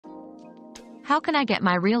How can I get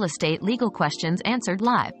my real estate legal questions answered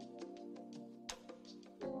live?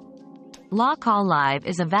 Law Call Live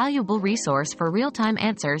is a valuable resource for real-time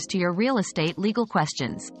answers to your real estate legal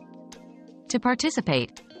questions. To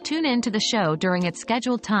participate, tune in to the show during its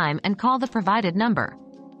scheduled time and call the provided number.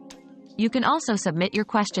 You can also submit your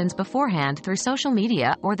questions beforehand through social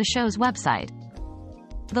media or the show's website.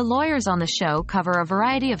 The lawyers on the show cover a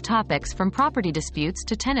variety of topics from property disputes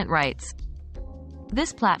to tenant rights.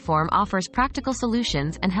 This platform offers practical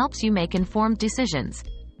solutions and helps you make informed decisions.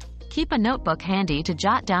 Keep a notebook handy to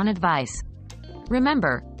jot down advice.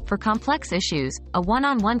 Remember, for complex issues, a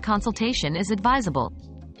one-on-one consultation is advisable.